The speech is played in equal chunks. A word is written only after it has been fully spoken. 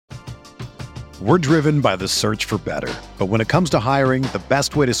We're driven by the search for better. But when it comes to hiring, the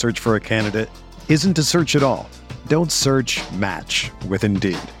best way to search for a candidate isn't to search at all. Don't search, match with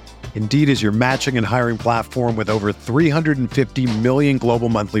Indeed. Indeed is your matching and hiring platform with over 350 million global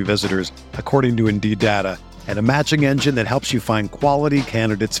monthly visitors, according to Indeed data, and a matching engine that helps you find quality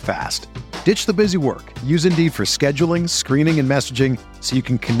candidates fast. Ditch the busy work. Use Indeed for scheduling, screening, and messaging so you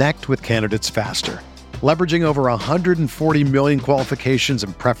can connect with candidates faster. Leveraging over 140 million qualifications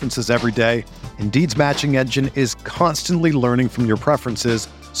and preferences every day, Indeed's matching engine is constantly learning from your preferences,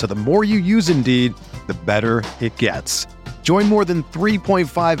 so the more you use Indeed, the better it gets. Join more than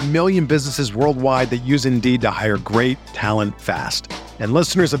 3.5 million businesses worldwide that use Indeed to hire great talent fast. And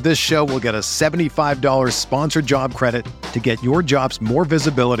listeners of this show will get a $75 sponsored job credit to get your jobs more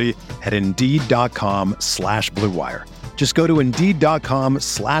visibility at Indeed.com/Blue Wire. Just go to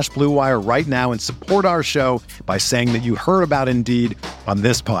Indeed.com/Blue Wire right now and support our show by saying that you heard about Indeed on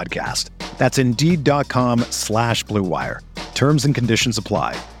this podcast. That's Indeed.com/Blue Wire. Terms and conditions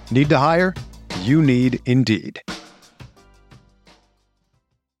apply. Need to hire? You need Indeed.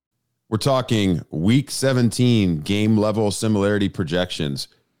 We're talking week 17 game level similarity projections.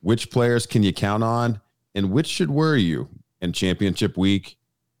 Which players can you count on and which should worry you in championship week?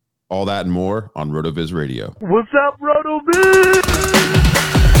 All that and more on RotoViz Radio. What's up, RotoViz?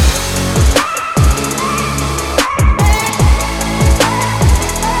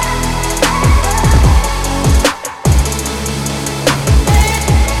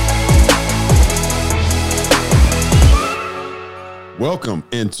 Welcome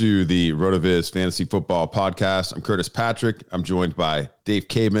into the RotoViz Fantasy Football Podcast. I'm Curtis Patrick. I'm joined by Dave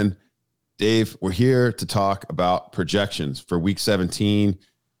Caban. Dave, we're here to talk about projections for week 17.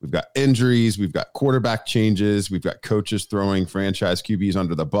 We've got injuries. We've got quarterback changes. We've got coaches throwing franchise QBs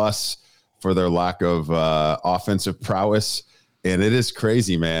under the bus for their lack of offensive prowess. And it is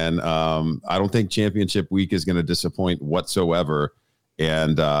crazy, man. I don't think championship week is going to disappoint whatsoever.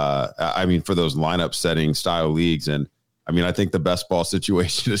 And I mean, for those lineup setting style leagues. And I mean, I think the best ball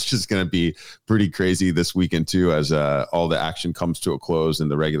situation is just going to be pretty crazy this weekend too, as all the action comes to a close in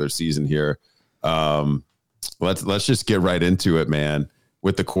the regular season here. Let's just get right into it, man.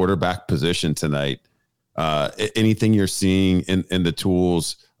 With the quarterback position tonight, anything you're seeing in the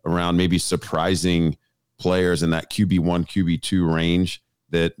tools around maybe surprising players in that QB1, QB2 range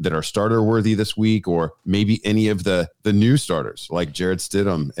that are starter worthy this week, or maybe any of the new starters like Jarrett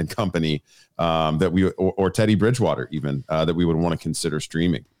Stidham and company that we or Teddy Bridgewater even that we would want to consider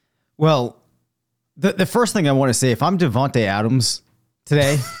streaming. Well, the first thing I want to say, if I'm Devontae Adams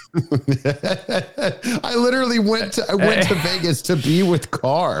today, I literally went to Vegas to be with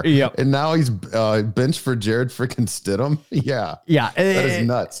Carr, yep. And now he's benched for Jarrett freaking Stidham. Yeah, that is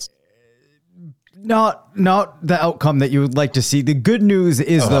nuts. Not the outcome that you would like to see. The good news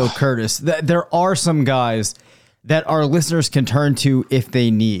is, though, Curtis, that there are some guys that our listeners can turn to if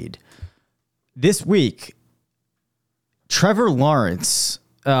they need. This week, Trevor Lawrence,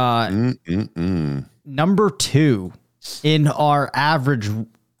 number 2 in our average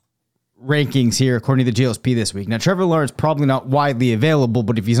rankings here, according to the GLSP this week. Now, Trevor Lawrence probably not widely available,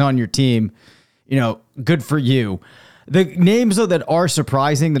 but if he's on your team, good for you. The names, though, that are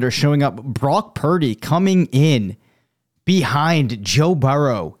surprising, that are showing up, Brock Purdy coming in behind Joe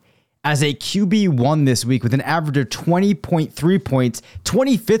Burrow as a QB1 this week with an average of 20.3 points,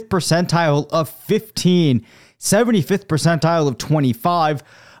 25th percentile of 15, 75th percentile of 25.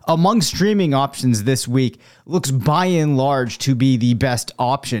 Among streaming options this week, looks by and large to be the best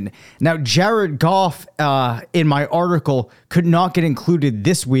option. Now, Jared Goff, in my article, could not get included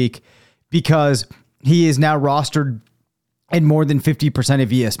this week because he is now rostered in more than 50% of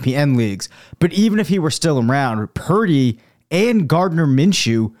ESPN leagues. But even if he were still around, Purdy and Gardner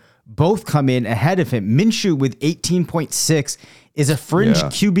Minshew both come in ahead of him. Minshew with 18.6 is a fringe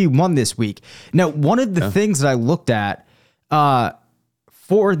QB1 this week. Now, one of the things that I looked at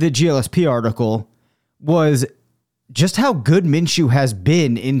for the GLSP article was just how good Minshew has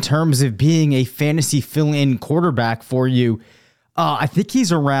been in terms of being a fantasy fill-in quarterback for you. I think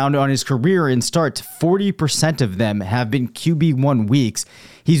he's around on his career in starts. 40% of them have been QB1 weeks.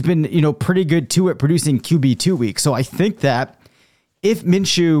 He's been, pretty good too at producing QB2 weeks. So I think that if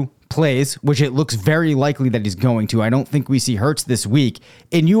Minshew plays, which it looks very likely that he's going to, I don't think we see Hurts this week,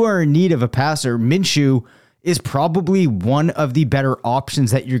 and you are in need of a passer, Minshew is probably one of the better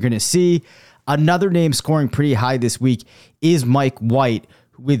options that you're going to see. Another name scoring pretty high this week is Mike White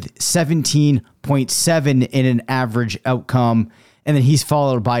with 17.7 in an average outcome. And then he's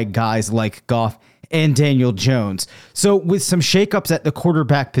followed by guys like Goff and Daniel Jones. So with some shakeups at the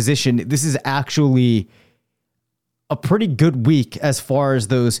quarterback position, this is actually a pretty good week as far as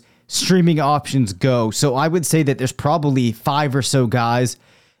those streaming options go. So I would say that there's probably 5 or so guys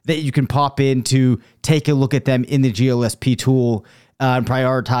that you can pop in to take a look at them in the GLSP tool and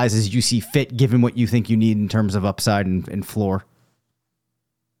prioritize as you see fit, given what you think you need in terms of upside and floor.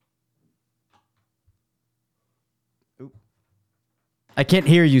 I can't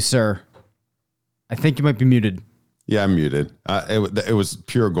hear you, sir. I think you might be muted. Yeah, I'm muted. It was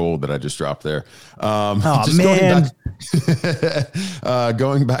pure gold that I just dropped there. Man.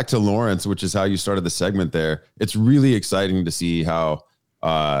 Going back to Lawrence, which is how you started the segment there. It's really exciting to see how,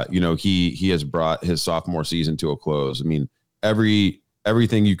 he has brought his sophomore season to a close. I mean,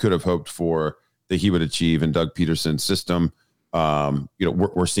 everything you could have hoped for that he would achieve in Doug Peterson's system.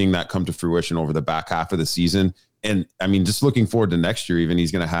 We're seeing that come to fruition over the back half of the season. And I mean, just looking forward to next year, even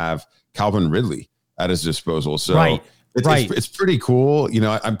he's going to have Calvin Ridley at his disposal. So it's pretty cool.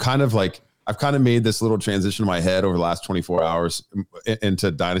 I've kind of made this little transition in my head over the last 24 hours into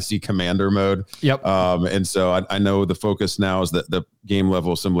Dynasty Commander mode. Yep. And so I know the focus now is the game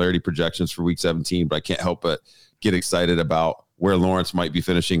level similarity projections for week 17, but I can't help but get excited about where Lawrence might be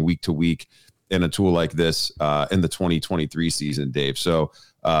finishing week to week in a tool like this in the 2023 season, Dave. So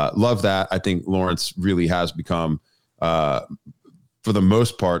love that. I think Lawrence really has become, for the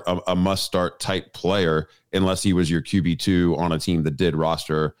most part, a must-start type player, unless he was your QB2 on a team that did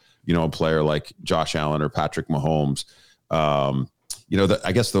roster, a player like Josh Allen or Patrick Mahomes.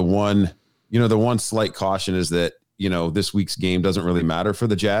 I guess the one slight caution is that, this week's game doesn't really matter for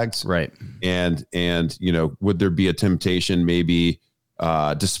the Jags. Right. And would there be a temptation maybe,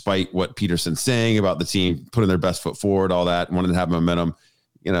 despite what Peterson's saying about the team putting their best foot forward, all that, wanting to have momentum,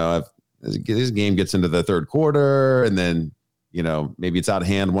 if this game gets into the third quarter and then, maybe it's out of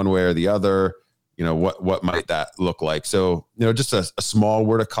hand one way or the other, what might that look like? So, just a small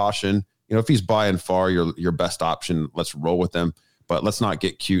word of caution, if he's by and far your best option, let's roll with him, but let's not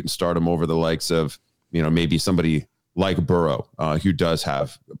get cute and start him over the likes of, maybe somebody like Burrow, who does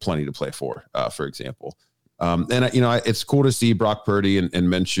have plenty to play for example. It's cool to see Brock Purdy and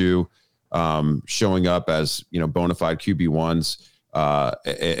Minshew showing up as, bona fide QB1s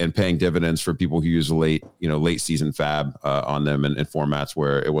and paying dividends for people who use late season fab on them in formats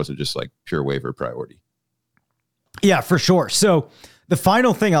where it wasn't just like pure waiver priority. Yeah, for sure. So the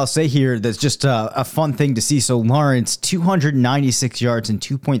final thing I'll say here that's just a fun thing to see. So Lawrence, 296 yards and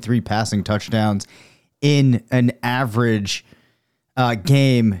 2.3 passing touchdowns in an average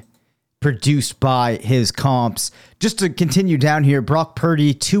game produced by his comps. Just to continue down here, Brock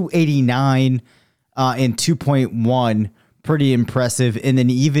Purdy, 289 and 2.1. Pretty impressive. And then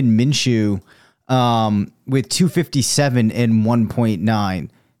even Minshew with 257 and 1.9.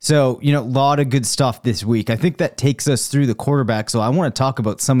 So, a lot of good stuff this week. I think that takes us through the quarterback. So I want to talk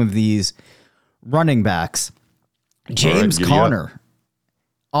about some of these running backs. James Conner,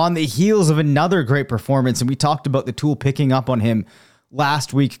 on the heels of another great performance, and we talked about the tool picking up on him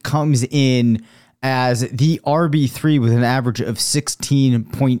last week, comes in as the RB3 with an average of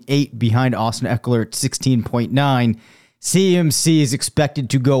 16.8 behind Austin Eckler at 16.9. CMC is expected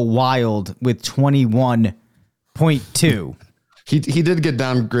to go wild with 21.2. He did get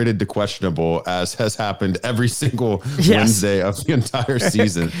downgraded to questionable, as has happened every single Wednesday of the entire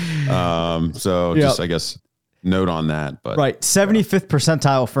season. Just, I guess, note on that. But right, 75th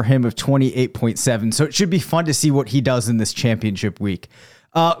percentile for him of 28.7. So it should be fun to see what he does in this championship week.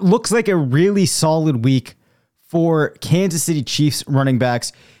 Looks like a really solid week for Kansas City Chiefs running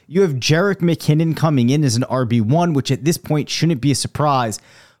backs. You have Jerick McKinnon coming in as an RB1, which at this point shouldn't be a surprise.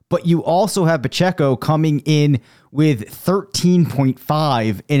 But you also have Pacheco coming in with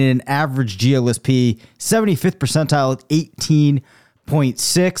 13.5 in an average GLSP, 75th percentile at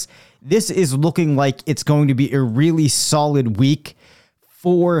 18.6. This is looking like it's going to be a really solid week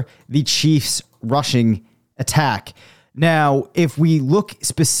for the Chiefs rushing attack. Now, if we look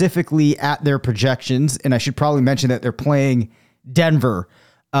specifically at their projections, and I should probably mention that they're playing Denver,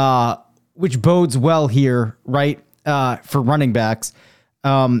 which bodes well here, right, for running backs.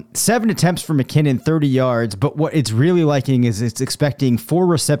 7 attempts for McKinnon, 30 yards, but what it's really liking is it's expecting 4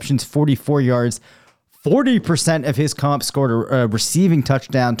 receptions, 44 yards. 40% of his comp scored a receiving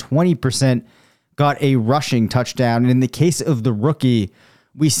touchdown, 20% got a rushing touchdown. And in the case of the rookie,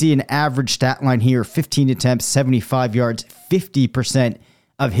 we see an average stat line here, 15 attempts, 75 yards, 50%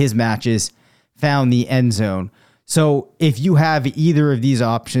 of his matches found the end zone. So if you have either of these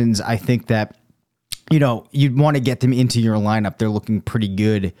options, I think that, you'd want to get them into your lineup. They're looking pretty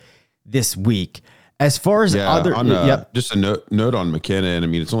good this week. As far as just a note on McKinnon. I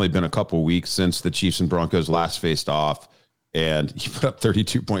mean, it's only been a couple weeks since the Chiefs and Broncos last faced off. And he put up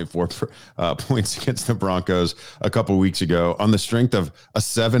 32.4 points against the Broncos a couple weeks ago on the strength of a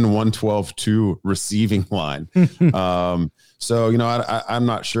 7-1-12-2 receiving line. So, you know, I'm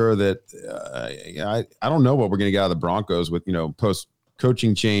not sure that I don't know what we're going to get out of the Broncos with, you know, post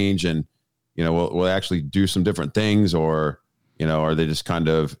coaching change, and, you know, we'll actually do some different things, or, you know, are they just kind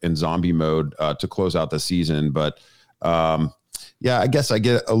of in zombie mode to close out the season? But yeah, I guess I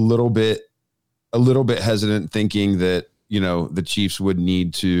get a little bit hesitant thinking that, you know, the Chiefs would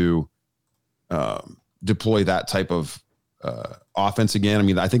need to deploy that type of offense again. I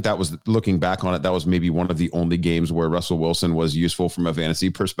mean, I think that was, looking back on it, that was maybe one of the only games where Russell Wilson was useful from a fantasy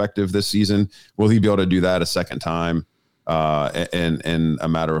perspective this season. Will he be able to do that a second time in a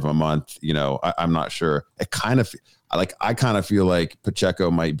matter of a month? You know, I'm not sure. I kind of feel like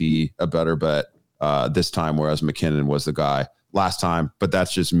Pacheco might be a better bet this time, whereas McKinnon was the guy last time. But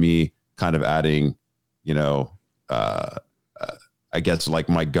that's just me kind of adding, you know, I guess like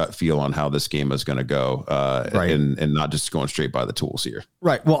my gut feel on how this game is going to go, right, and not just going straight by the tools here.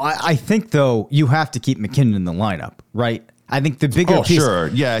 Right. Well, I think though you have to keep McKinnon in the lineup, right? I think the bigger bigger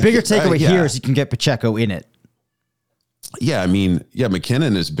takeaway here is you can get Pacheco in it. Yeah, I mean,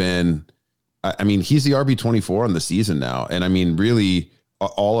 McKinnon has been, I mean, he's the RB24 on the season now, and I mean, really,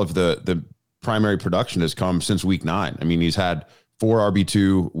 all of the primary production has come since week 9. I mean, he's had 4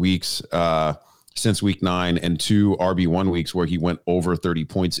 RB2 weeks since week 9 and 2 RB1 weeks where he went over 30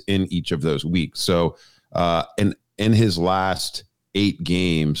 points in each of those weeks. So, and in his last 8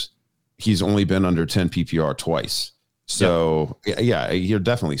 games, he's only been under 10 PPR twice. So yeah, you're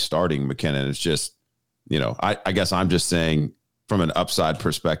definitely starting McKinnon. It's just, you know, I guess I'm just saying from an upside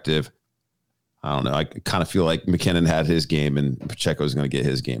perspective, I don't know. I kind of feel like McKinnon had his game and Pacheco is going to get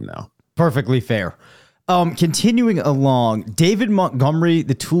his game now. Perfectly fair. Continuing along, David Montgomery,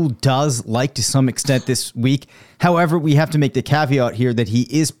 the tool does like to some extent this week. However, we have to make the caveat here that he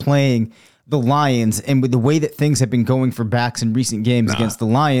is playing the Lions, and with the way that things have been going for backs in recent games against the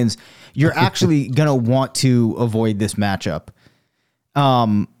Lions, you're actually going to want to avoid this matchup.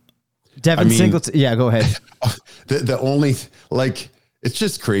 Singleton. Yeah, go ahead. The only, like, it's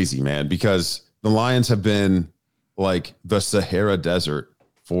just crazy, man, because the Lions have been like the Sahara Desert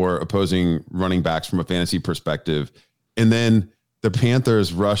for opposing running backs from a fantasy perspective. And then the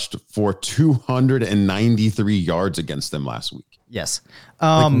Panthers rushed for 293 yards against them last week. Yes.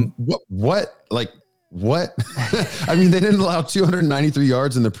 What? I mean, they didn't allow 293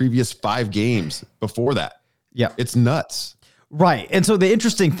 yards in the previous 5 games before that. Yeah. It's nuts. Right. And so the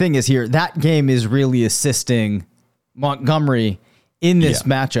interesting thing is here, that game is really assisting Montgomery in this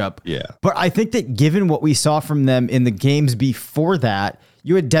matchup. Yeah. But I think that given what we saw from them in the games before that,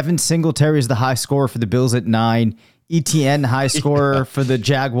 you had Devin Singletary as the high scorer for the Bills at 9, ETN high scorer for the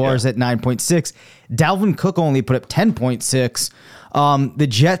Jaguars at 9.6. Dalvin Cook only put up 10.6. The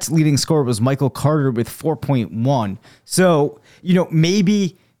Jets leading scorer was Michael Carter with 4.1. So, you know,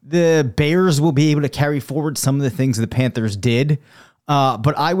 maybe the Bears will be able to carry forward some of the things the Panthers did.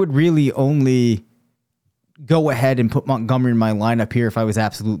 But I would really only go ahead and put Montgomery in my lineup here if I was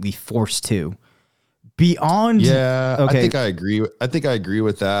absolutely forced to. Beyond, okay. I think I agree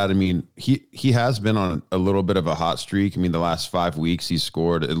with that. I mean, he has been on a little bit of a hot streak. I mean, the last 5 weeks he's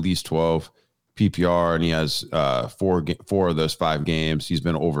scored at least 12 PPR, and he has 4 of those 5 games he's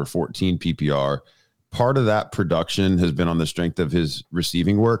been over 14 PPR. Part of that production has been on the strength of his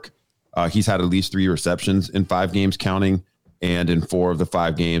receiving work. He's had at least 3 receptions in 5 games counting, and in 4 of the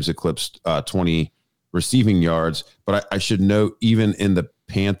 5 games eclipsed 20 receiving yards. But I should note, even in the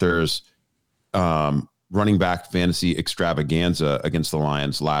Panthers running back fantasy extravaganza against the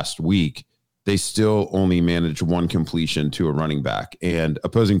Lions last week, they still only managed 1 completion to a running back, and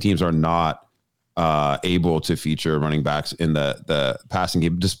opposing teams are not able to feature running backs in the passing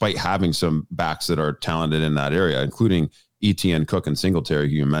game, despite having some backs that are talented in that area, including ETN, Cook, and Singletary,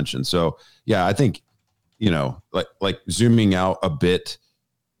 who you mentioned. So yeah, I think, you know, like zooming out a bit,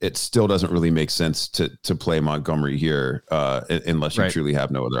 it still doesn't really make sense to play Montgomery here unless you truly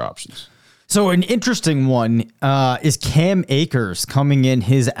have no other options. So an interesting one is Cam Akers coming in.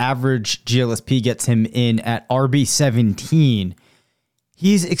 His average GLSP gets him in at RB17.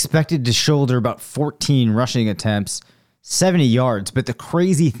 He's expected to shoulder about 14 rushing attempts, 70 yards. But the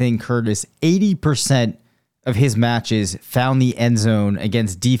crazy thing, Kurt, is 80% of his matches found the end zone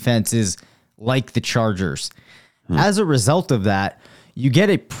against defenses like the Chargers. As a result of that, you get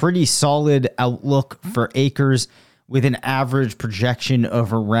a pretty solid outlook for Akers with an average projection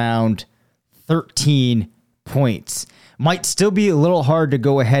of around 13 points. Might still be a little hard to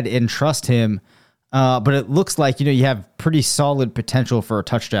go ahead and trust him, but it looks like, you know, you have pretty solid potential for a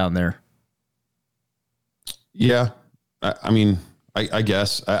touchdown there. Yeah. I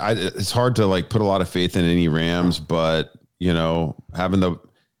guess it's hard to like put a lot of faith in any Rams, but having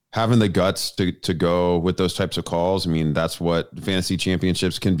the guts to go with those types of calls. I mean, that's what fantasy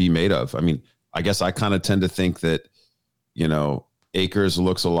championships can be made of. I mean, I guess I kind of tend to think that, Akers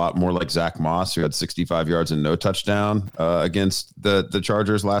looks a lot more like Zach Moss, who had 65 yards and no touchdown against the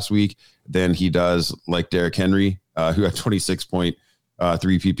Chargers last week, than he does like Derrick Henry, who had 26.3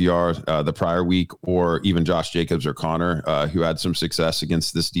 PPR the prior week, or even Josh Jacobs or Connor, who had some success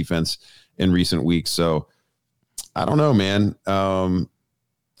against this defense in recent weeks. So I don't know, man. I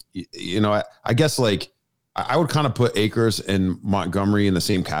guess like I would kind of put Akers and Montgomery in the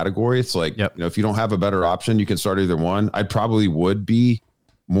same category. It's like, if you don't have a better option, you can start either one. I probably would be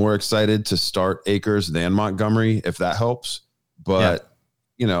more excited to start Akers than Montgomery if that helps. But,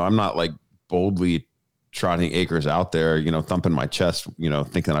 I'm not like boldly trotting Akers out there, thumping my chest,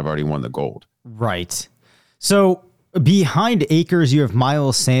 thinking I've already won the gold. Right. So behind Akers, you have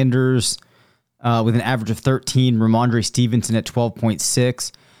Miles Sanders with an average of 13, Ramondre Stevenson at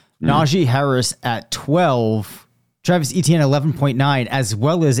 12.6. Najee Harris at 12, Travis Etienne 11.9, as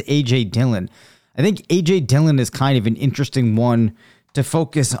well as A.J. Dillon. I think A.J. Dillon is kind of an interesting one to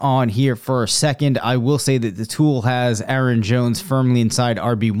focus on here for a second. I will say that the tool has Aaron Jones firmly inside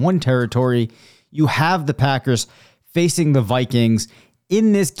RB1 territory. You have the Packers facing the Vikings.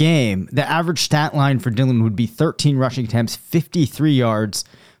 In this game, the average stat line for Dillon would be 13 rushing attempts, 53 yards.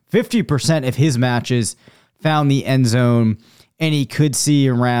 50% of his matches found the end zone, and he could see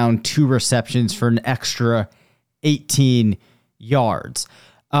around 2 receptions for an extra 18 yards.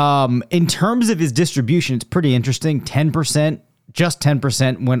 In terms of his distribution, it's pretty interesting. 10%, just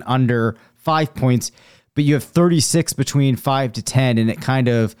 10% went under 5 points, but you have 36 between 5 to 10, and it kind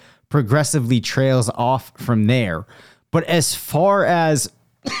of progressively trails off from there. But as far as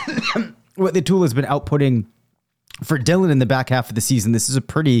what the tool has been outputting for Dillon in the back half of the season, this is a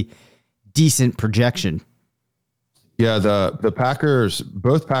pretty decent projection. Yeah, both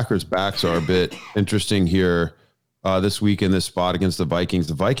Packers backs are a bit interesting here this week in this spot against the Vikings.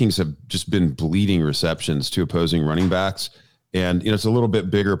 The Vikings have just been bleeding receptions to opposing running backs. And, it's a little bit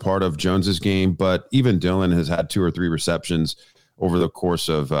bigger part of Jones's game, but even Dillon has had 2 or 3 receptions over the course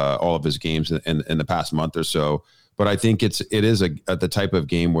of all of his games in the past month or so. But I think it is the type of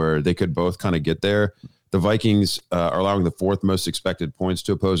game where they could both kind of get there. The Vikings are allowing the 4th most expected points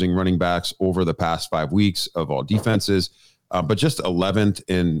to opposing running backs over the past 5 weeks of all defenses, but just 11th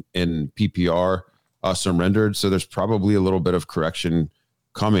in PPR surrendered. So there's probably a little bit of correction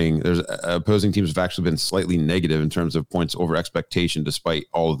coming. There's opposing teams have actually been slightly negative in terms of points over expectation, despite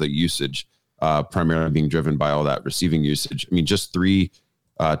all of the usage, primarily being driven by all that receiving usage. I mean, just 3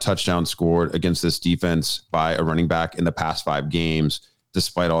 touchdowns scored against this defense by a running back in the past 5 games,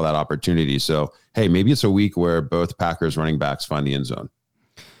 despite all that opportunity. So, hey, maybe it's a week where both Packers running backs find the end zone.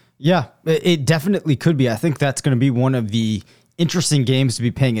 Yeah, it definitely could be. I think that's going to be one of the interesting games to be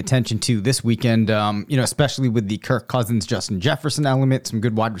paying attention to this weekend, especially with the Kirk Cousins, Justin Jefferson element, some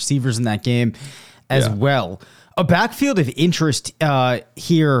good wide receivers in that game as well. A backfield of interest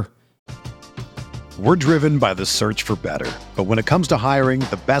here. We're driven by the search for better. But when it comes to hiring,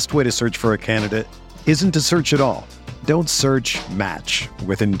 the best way to search for a candidate isn't to search at all. Don't search, match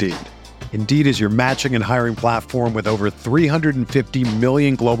with Indeed. Indeed is your matching and hiring platform with over 350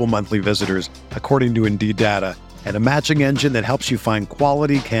 million global monthly visitors, according to Indeed data, and a matching engine that helps you find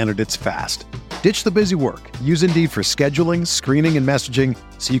quality candidates fast. Ditch the busy work. Use Indeed for scheduling, screening, and messaging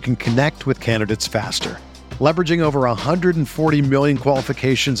so you can connect with candidates faster. Leveraging over 140 million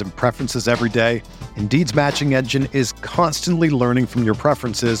qualifications and preferences every day, Indeed's matching engine is constantly learning from your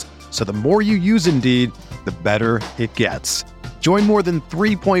preferences, so the more you use Indeed, the better it gets. Join more than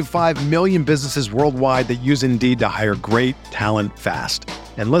 3.5 million businesses worldwide that use Indeed to hire great talent fast.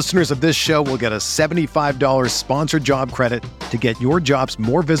 And listeners of this show will get a $75 sponsored job credit to get your jobs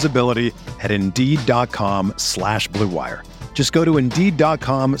more visibility at Indeed.com/Blue Wire. Just go to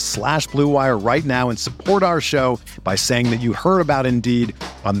Indeed.com/Blue Wire right now and support our show by saying that you heard about Indeed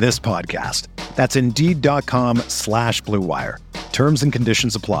on this podcast. That's Indeed.com/Blue Wire. Terms and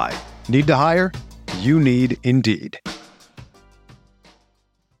conditions apply. Need to hire? You need Indeed.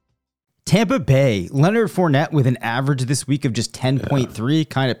 Tampa Bay, Leonard Fournette with an average this week of just 10.3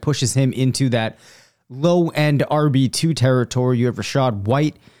 kind of pushes him into that low-end RB2 territory. You have Rachaad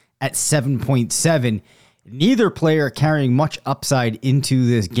White at 7.7. Neither player carrying much upside into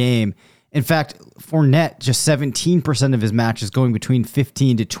this game. In fact, Fournette, just 17% of his matches going between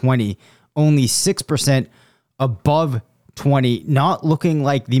 15 to 20, only 6% above 20, not looking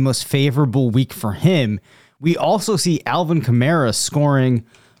like the most favorable week for him. We also see Alvin Kamara scoring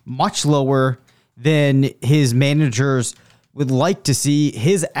much lower than his managers would like to see.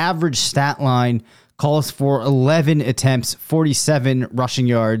 His average stat line calls for 11 attempts, 47 rushing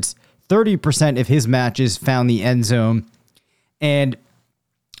yards, 30% of his matches found the end zone, and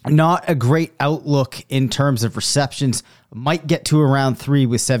not a great outlook in terms of receptions. Might get to around 3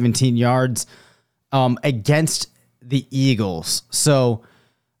 with 17 yards against the Eagles. So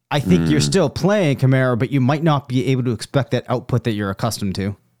I think you're still playing Kamara, but you might not be able to expect that output that you're accustomed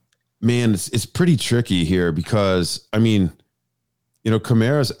to. Man, it's pretty tricky here because, I mean,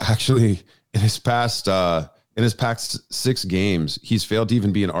 Kamara's actually in his past 6 games, he's failed to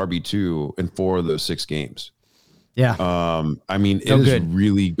even be an RB2 in 4 of those 6 games. Yeah. I mean, it's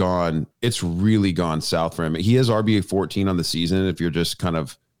really gone south for him. He has RB 14 on the season. If you're just kind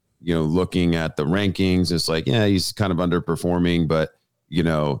of, looking at the rankings, it's like, yeah, he's kind of underperforming, but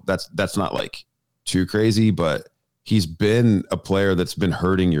that's not like too crazy, but he's been a player that's been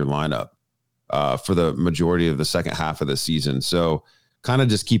hurting your lineup for the majority of the second half of the season. So kind of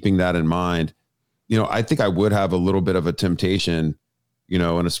just keeping that in mind, I think I would have a little bit of a temptation, in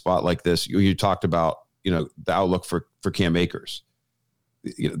a spot like this. You talked about, the outlook for Cam Akers.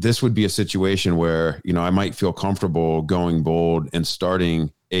 This would be a situation where, I might feel comfortable going bold and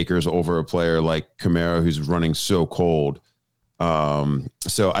starting Akers over a player like Kamara, who's running so cold.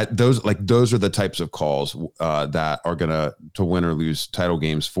 So those are the types of calls that are going to win or lose title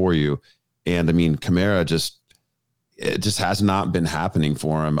games for you. And I mean, Kamara it just has not been happening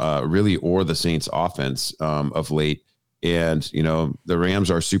for him really, or the Saints offense of late. And, the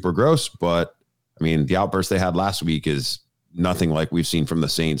Rams are super gross, but I mean, the outburst they had last week is nothing like we've seen from the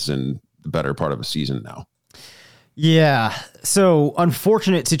Saints in the better part of a season now. Yeah. So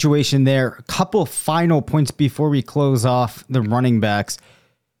unfortunate situation there. A couple final points before we close off the running backs.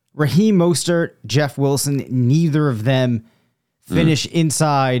 Raheem Mostert, Jeff Wilson, neither of them finish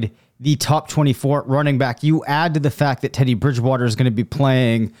inside the top 24 running back. You add to the fact that Teddy Bridgewater is going to be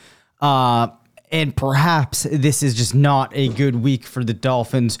playing, and perhaps this is just not a good week for the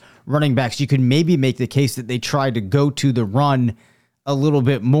Dolphins running backs. You could maybe make the case that they tried to go to the run a little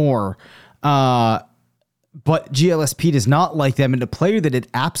bit more. But GLSP does not like them. And a player that it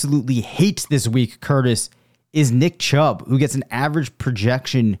absolutely hates this week, Curtis, is Nick Chubb, who gets an average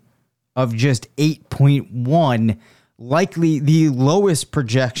projection of just 8.1, likely the lowest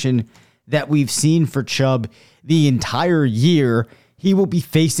projection that we've seen for Chubb the entire year. He will be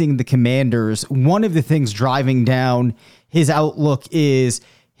facing the Commanders. One of the things driving down his outlook is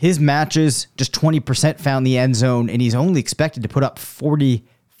his matches, just 20% found the end zone, and he's only expected to put up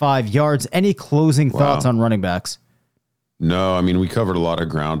 45 yards. Any closing thoughts on running backs? No, I mean, we covered a lot of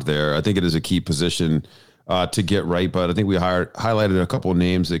ground there. I think it is a key position to get right, but I think we highlighted a couple of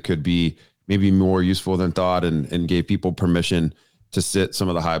names that could be maybe more useful than thought and gave people permission to sit some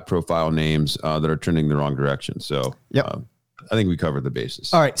of the high-profile names that are trending the wrong direction. So I think we covered the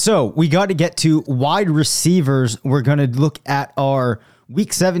basis. All right, so we got to get to wide receivers. We're going to look at our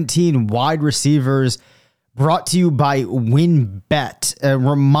Week 17 wide receivers brought to you by WinBet. A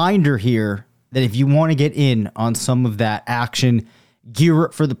reminder here that if you want to get in on some of that action, gear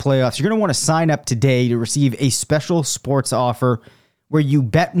up for the playoffs, you're going to want to sign up today to receive a special sports offer where you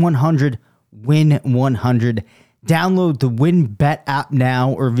bet 100, win 100. Download the WinBet app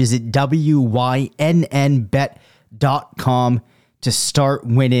now or visit wynnbet.com to start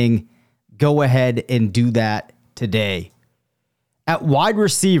winning. Go ahead and do that today. At wide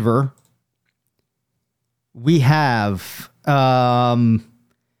receiver, we have a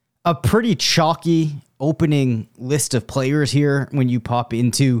pretty chalky opening list of players here when you pop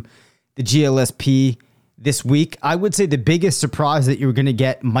into the GLSP this week. I would say the biggest surprise that you're going to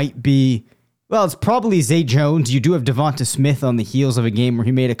get might be, well, it's probably Zay Jones. You do have Devonta Smith on the heels of a game where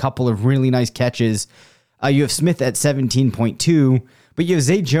he made a couple of really nice catches. You have Smith at 17.2, but you have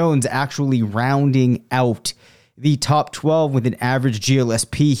Zay Jones actually rounding out the top 12 with an average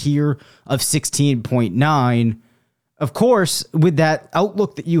GLSP here of 16.9. Of course, with that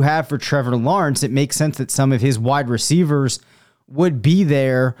outlook that you have for Trevor Lawrence, it makes sense that some of his wide receivers would be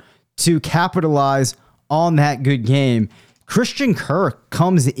there to capitalize on that good game. Christian Kirk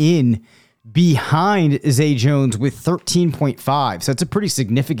comes in behind Zay Jones with 13.5. So it's a pretty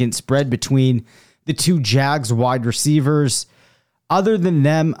significant spread between the two Jags wide receivers. Other than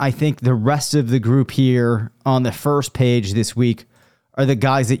them, I think the rest of the group here on the first page this week are the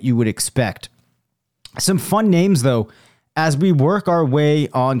guys that you would expect. Some fun names, though. As we work our way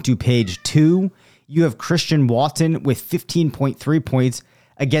onto page 2, you have Christian Watson with 15.3 points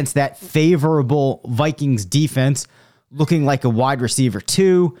against that favorable Vikings defense, looking like a wide receiver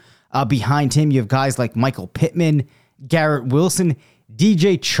 2. Behind him, you have guys like Michael Pittman, Garrett Wilson,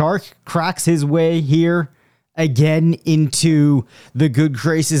 DJ Chark cracks his way here again into the good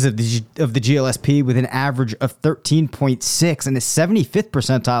graces of the GLSP with an average of 13.6 and a 75th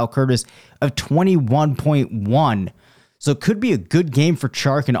percentile, Curtis, of 21.1. So it could be a good game for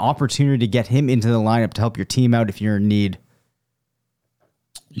Chark, an opportunity to get him into the lineup to help your team out if you're in need.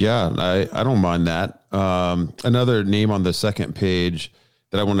 Yeah, I don't mind that. Another name on the second page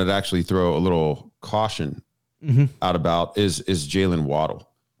that I wanted to actually throw a little caution out about is Jalen Waddle.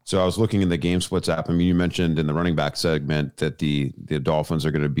 So I was looking in the Game Splits app. I mean, you mentioned in the running back segment that the Dolphins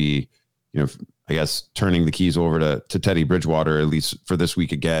are going to be, I guess, turning the keys over to Teddy Bridgewater, at least for this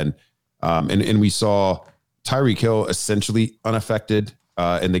week again. And we saw Tyreek Hill essentially unaffected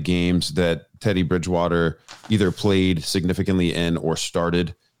in the games that Teddy Bridgewater either played significantly in or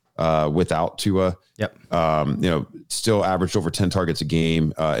started without Tua. Yep. Still averaged over 10 targets a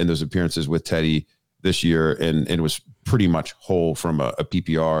game in those appearances with Teddy this year, and was pretty much whole from a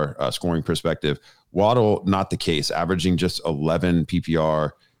PPR scoring perspective. Waddle, not the case, averaging just 11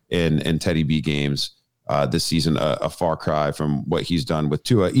 PPR in Teddy B games this season, a far cry from what he's done with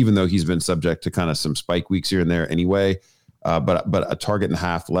Tua, even though he's been subject to kind of some spike weeks here and there anyway. But a target and a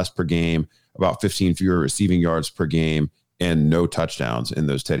half less per game, about 15 fewer receiving yards per game, and no touchdowns in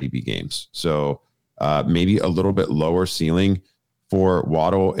those Teddy B games. So maybe a little bit lower ceiling for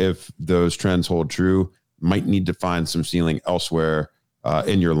Waddle if those trends hold true. Might need to find some ceiling elsewhere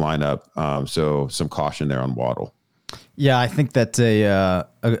in your lineup. So some caution there on Waddle. Yeah, I think that's a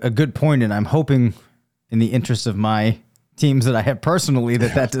good point, and I'm hoping, in the interest of my teams that I have personally,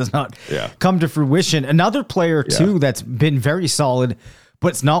 that does not come to fruition. Another player too that's been very solid, but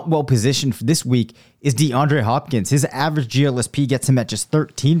it's not well positioned for this week, is DeAndre Hopkins. His average GLSP gets him at just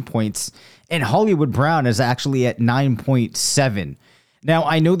 13 points, and Hollywood Brown is actually at 9.7. Now,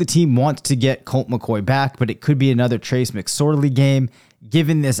 I know the team wants to get Colt McCoy back, but it could be another Trace McSorley game.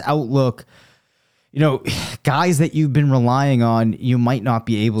 Given this outlook, guys that you've been relying on, you might not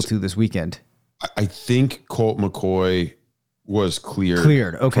be able to this weekend. I think Colt McCoy was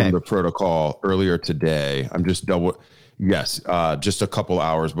cleared okay, from the protocol earlier today. I'm just just a couple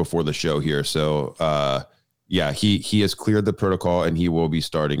hours before the show here. So he has cleared the protocol and he will be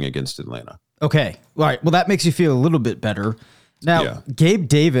starting against Atlanta. Okay. All right. Well, that makes you feel a little bit better. Now, Gabe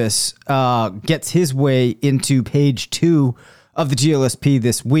Davis gets his way into page 2 of the GLSP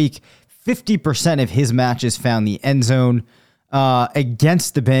this week. 50% of his matches found the end zone.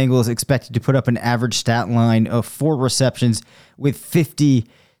 Against the Bengals, expected to put up an average stat line of 4 receptions with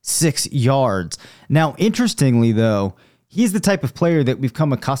 56 yards. Now, interestingly, though, he's the type of player that we've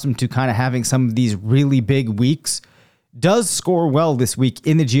come accustomed to kind of having some of these really big weeks. Does score well this week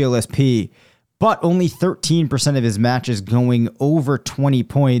in the GLSP, but only 13% of his matches going over 20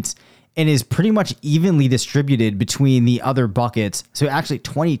 points, and is pretty much evenly distributed between the other buckets. So actually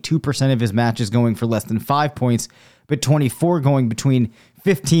 22% of his matches going for less than 5 points, but 24 going between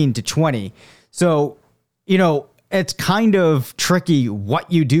 15 to 20. So, it's kind of tricky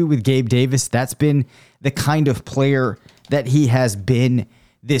what you do with Gabe Davis. That's been the kind of player that he has been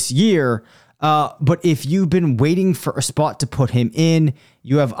this year. But if you've been waiting for a spot to put him in,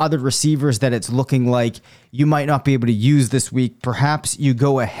 you have other receivers that it's looking like you might not be able to use this week. Perhaps you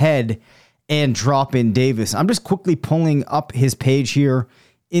go ahead and drop in Davis. I'm just quickly pulling up his page here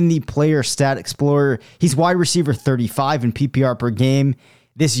in the Player Stat Explorer. He's wide receiver 35 in PPR per game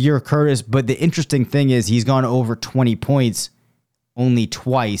this year, Curtis. But the interesting thing is he's gone over 20 points only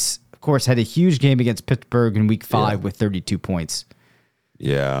twice. Of course, had a huge game against Pittsburgh in week 5 with 32 points.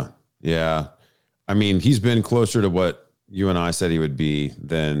 Yeah. I mean, he's been closer to what you and I said he would be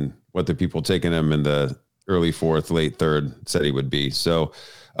than what the people taking him in the early 4th, late 3rd said he would be. So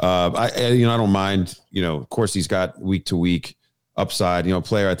I don't mind, of course he's got week to week upside,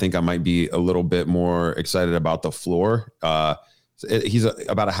 player. I think I might be a little bit more excited about the floor. He's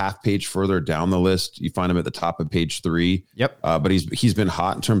about a half page further down the list. You find him at the top of page 3. Yep. But he's been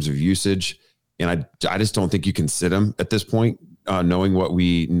hot in terms of usage, and I just don't think you can sit him at this point, knowing what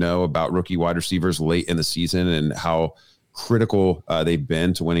we know about rookie wide receivers late in the season and how critical they've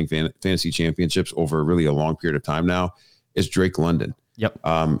been to winning fantasy championships over really a long period of time now, is Drake London. Yep.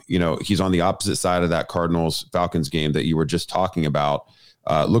 He's on the opposite side of that Cardinals-Falcons game that you were just talking about.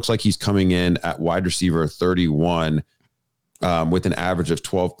 Looks like he's coming in at wide receiver 31 with an average of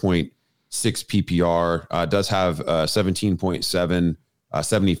 12.6 PPR. Does have 17.7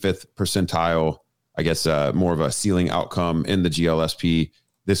 75th percentile, I guess, more of a ceiling outcome in the GLSP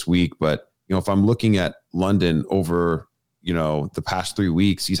this week. But, if I'm looking at London over, the past 3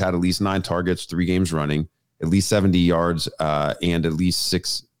 weeks, he's had at least 9 targets, 3 games running, at least 70 yards, and at least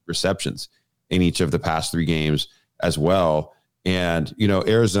 6 receptions in each of the past 3 games as well. And,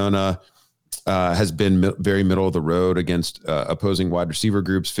 Arizona has been very middle of the road against opposing wide receiver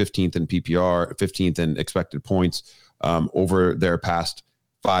groups, 15th in PPR, 15th in expected points over their past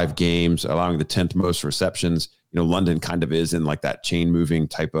 5 games, allowing the 10th most receptions. London kind of is in like that chain moving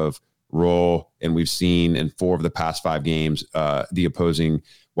type of role. And we've seen in 4 of the past 5 games, the opposing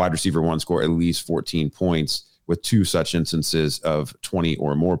wide receiver one score at least 14 points with 2 such instances of 20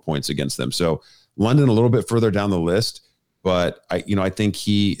 or more points against them. So London a little bit further down the list, but I think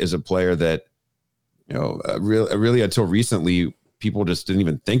he is a player that, really until recently, people just didn't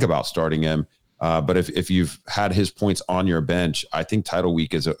even think about starting him. But if you've had his points on your bench, I think title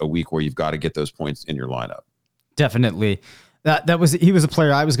week is a week where you've got to get those points in your lineup. Definitely. He was a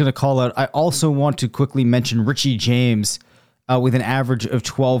player I was going to call out. I also want to quickly mention Richie James with an average of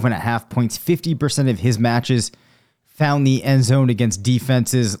 12.5 points. 50% of his matches found the end zone against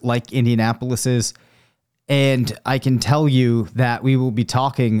defenses like Indianapolis's. And I can tell you that we will be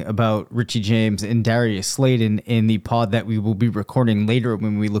talking about Richie James and Darius Slayton in the pod that we will be recording later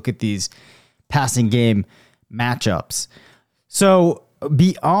when we look at these passing game matchups. So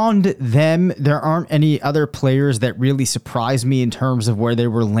beyond them, there aren't any other players that really surprised me in terms of where they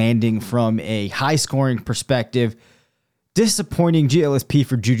were landing from a high scoring perspective. Disappointing GLSP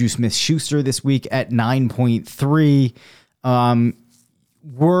for Juju Smith-Schuster this week at 9.3.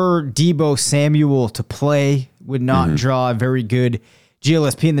 Were Deebo Samuel to play would not draw a very good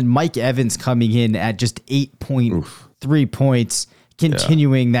GLSP. And then Mike Evans coming in at just 8.3 points,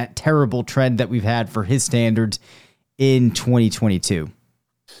 continuing that terrible trend that we've had for his standards in 2022.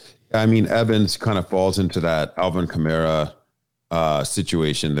 I mean, Evans kind of falls into that Alvin Kamara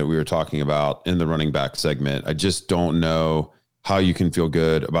situation that we were talking about in the running back segment. I just don't know how you can feel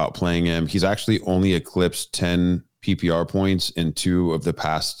good about playing him. He's actually only eclipsed 10 PPR points in 2 of the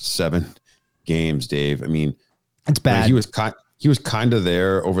past 7 games, Dave. I mean, it's bad. He was kind of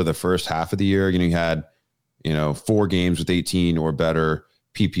there over the first half of the year. He had, 4 games with 18 or better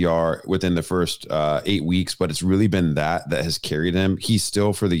PPR within the first 8 weeks, but it's really been that has carried him. He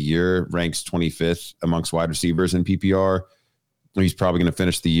still for the year ranks 25th amongst wide receivers in PPR. He's probably going to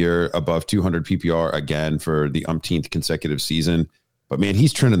finish the year above 200 PPR again for the umpteenth consecutive season. But man,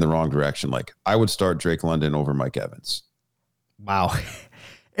 he's trending the wrong direction. Like, I would start Drake London over Mike Evans. Wow.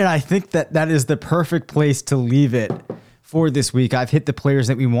 And I think that is the perfect place to leave it for this week. I've hit the players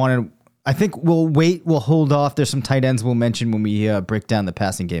that we wanted. I think we'll wait. We'll hold off. There's some tight ends we'll mention when we break down the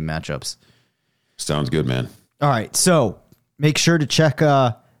passing game matchups. Sounds good, man. All right. So make sure to check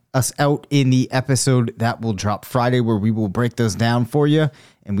us out in the episode that will drop Friday, where we will break those down for you,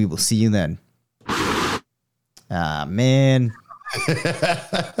 and we will see you then. Man. Let's try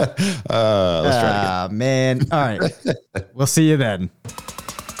it again. Man. All right. We'll see you then.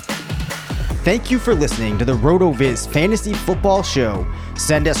 Thank you for listening to the RotoViz Fantasy Football Show.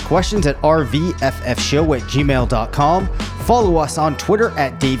 Send us questions at rvffshow@gmail.com. Follow us on Twitter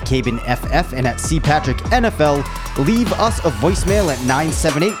at DaveCabinFF and at CPatrickNFL. Leave us a voicemail at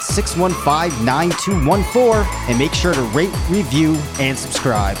 978-615-9214 and make sure to rate, review, and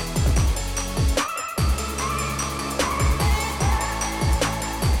subscribe.